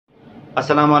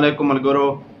السلام علیکم ملګرو.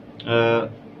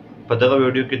 په دغه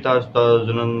ویډیو کې تاسو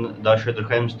ته نن دا شی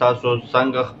درښیم چې تاسو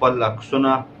څنګه خپل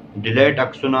عکسونه ډیلیټ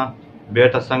عکسونه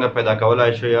بیرته څنګه پیدا کولی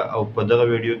شئ، او په دغه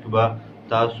ویډیو کې به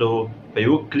تاسو په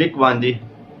یو کلیک باندې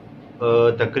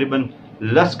تقریبا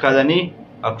 10 کالني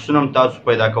عکسونه هم تاسو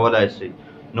پیدا کولی شئ.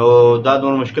 نو دا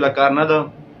دومره مشکله کار نه ده،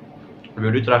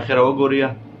 ویډیو تر اخره وګورئ،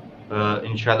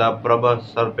 انشاءالله پوره به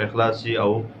سر په اخلاص وي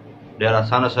او ډېر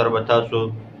اسانه سره به تاسو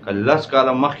که 10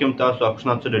 کاله مخکې هم تاسو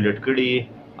عکسونه څه ډیلیټ کړي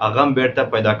هغه هم بیرته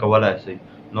پیدا کولی شئ.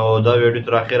 نو دا ویډیو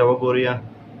تر اخره وګورئ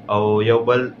او یو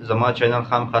بل زما چینل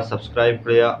خامخا سبسکرایب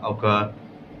کړئ، او که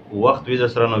وخت وي در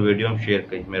سره نو ویډیو هم شیر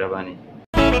کړئ. مهرباني.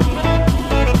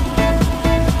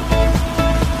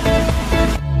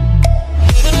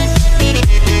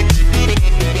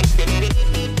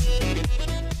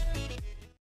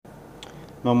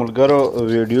 نو ملګرو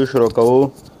ویډیو شروع کوو.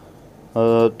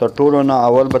 تر ټولو نه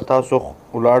اول به تاسو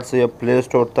ولاړ سئ پلی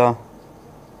سټور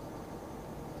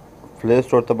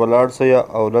ته به ولاړ سئ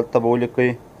او دلته به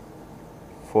ولیکئ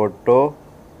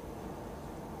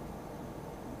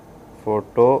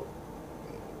فوټو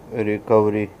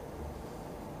ریکوري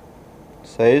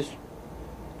سایز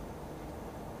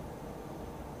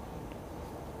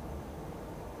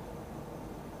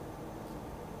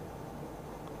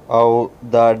او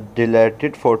دا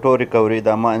ډیلیټډ فوټو ریکوري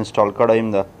دا ما انسټال کړی یم،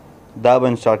 دا به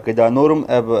انسټال کړئ. دا نور هم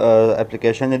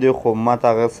اپلیکیشن دی خو ما ته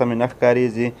هغه سمې نه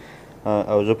ښکارېږي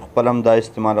او زه په خپله هم دا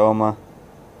استعمالوم.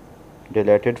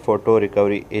 ډیلیټډ فوټو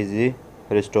ریکوري ایزي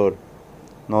ریسټور.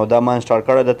 نو دا ما انسټال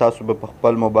کړی ده، تاسو به په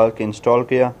خپل موبایل کې انسټال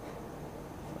کړئ.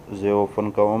 زه یې اوپن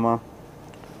کوم.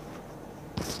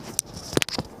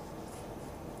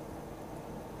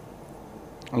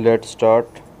 لیټ سټارټ.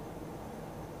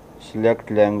 سلیکټ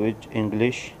لینګویج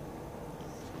انګلیش.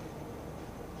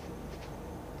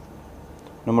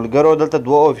 نو ملګرو دلته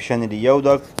دوه آپشن دي، یو د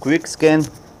کویک سکین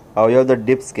او یو د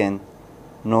ډیپ سکین.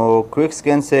 نو کویک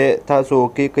سکین سے تاسو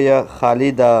اوکې کړئ، خالی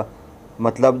دا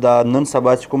مطلب دا نن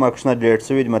سبا چې کوم عکسونه ډیلیټ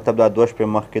شوي دي، مطلب دا 2 شپې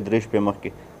مخکې 3 شپې مخکې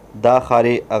دا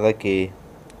خالي هغه کې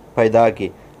پیدا کړي.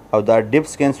 او دا ډیپ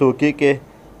سکین سے اوکې کې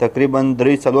تقریبا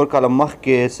 3-4 کاله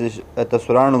مخکې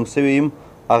تصویران لونګ شوي یم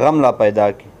هغه هم لا پیدا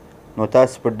کړي. نو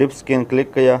تاسو په ډیپ سکین کلیک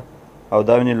کړئ او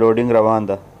دا وینئ لوډینګ روان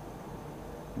ده.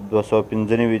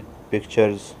 295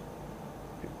 پکچرز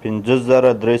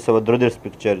 5333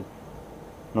 پکچرز.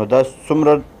 نو دا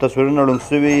څومره تصویرونه لونګ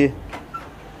شوي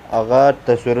هغه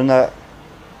تصویرونه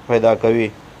پیدا کوي.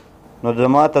 نو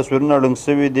زما تصویرونه لونګ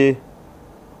شوي دي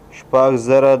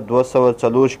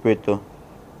 6240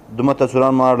 دومره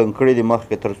تصویران ما لونګ کړي دي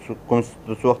مخکې تر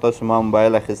څو وخته چې ما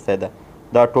موبایل اخیستی ده.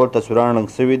 دا ټول تصویران لونګ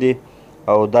شوي دي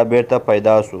او دا بیرته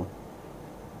پیدا شو.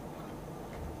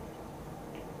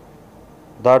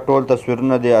 دا ټول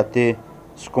تصویرونه دي اتې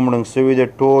چې کوم لونګ شوي دي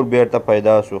ټول بیرته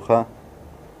پیدا شو. ښه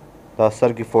دا سر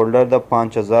کې فولډر ده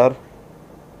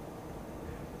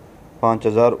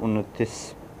 5029.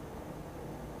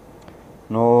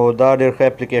 نو دا ډېر ښه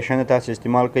اپلیکیشن دی، تاسو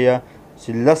استعمال کړئ. چې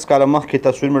 10 کاله مخکې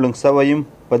تصویر مې لونګ شوی یم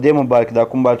په دې موبایل کې، دا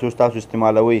کوم موبایل چې تاسو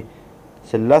استعمالوئ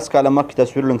چې 10 کاله مخکې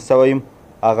تصویر لونګ شوی یم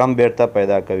هغه هم بیرته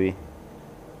پیدا کوي.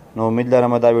 نو امید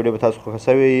لرم دا ویډیو به تاسو خوښه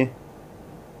شوې وي.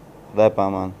 خدای په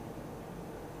امان.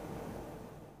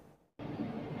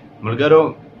 ملګرو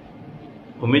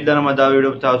امید لرم دا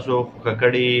ویډیو به تاسو خوښه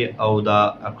کړې او دا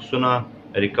عکسونه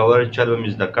ریکور چل به مې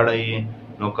زده کړی.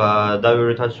 نو که دا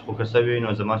ویډیو تاسو خوښه شوې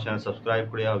نو زما چینل سبسکرایب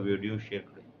کړئ او ویډیو شیر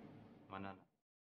کړئ.